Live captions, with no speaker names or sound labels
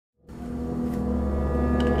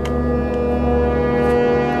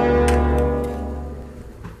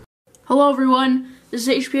Hello everyone, this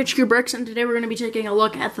is HPHQ Bricks, and today we're going to be taking a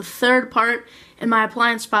look at the third part in my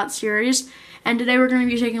Appliance Spot series. And today we're going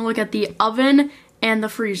to be taking a look at the oven and the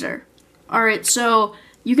freezer. Alright, so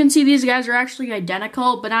you can see these guys are actually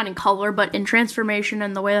identical, but not in color, but in transformation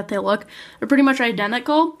and the way that they look. They're pretty much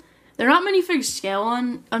identical. They're not minifig scale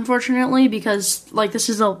on, unfortunately, because like this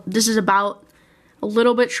is about a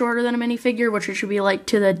little bit shorter than a minifigure, which it should be like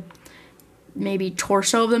to the maybe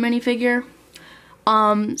torso of the minifigure.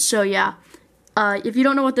 So yeah, if you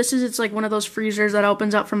don't know what this is, it's like one of those freezers that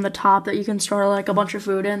opens up from the top that you can store like a bunch of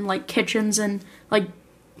food in, like kitchens and like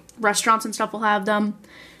restaurants and stuff will have them.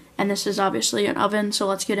 And this is obviously an oven, so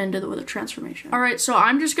let's get into the transformation. Alright, so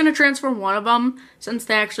I'm just going to transform one of them since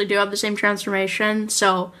they actually do have the same transformation.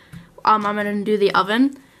 So I'm going to do the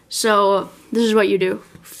oven. So this is what you do.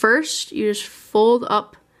 First, you just fold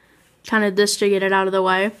up kind of this to get it out of the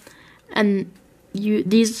way. And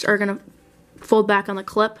these are going to fold back on the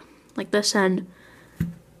clip like this, and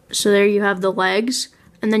so there you have the legs,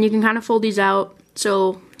 and then you can kind of fold these out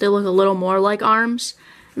so they look a little more like arms.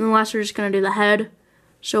 And then last we're just going to do the head,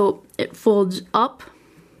 so it folds up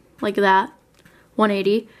like that,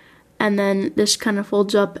 180, and then this kind of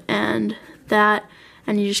folds up and that,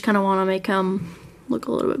 and you just kind of want to make them look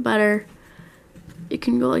a little bit better. It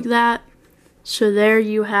can go like that. So there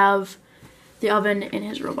you have the oven in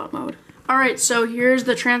his robot mode. Alright, so here's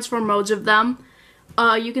the transform modes of them.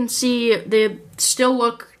 You can see they still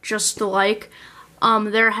look just alike.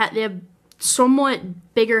 They have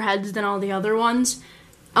somewhat bigger heads than all the other ones.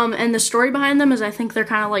 And the story behind them is I think they're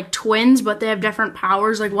kind of like twins, but they have different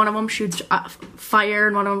powers. Like one of them shoots fire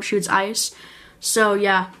and one of them shoots ice. So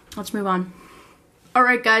yeah, let's move on.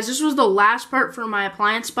 Alright guys, this was the last part for my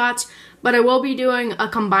appliance spots, but I will be doing a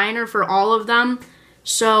combiner for all of them.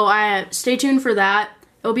 So stay tuned for that.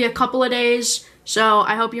 It'll be a couple of days, so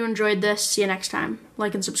I hope you enjoyed this. See you next time.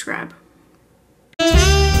 Like and subscribe.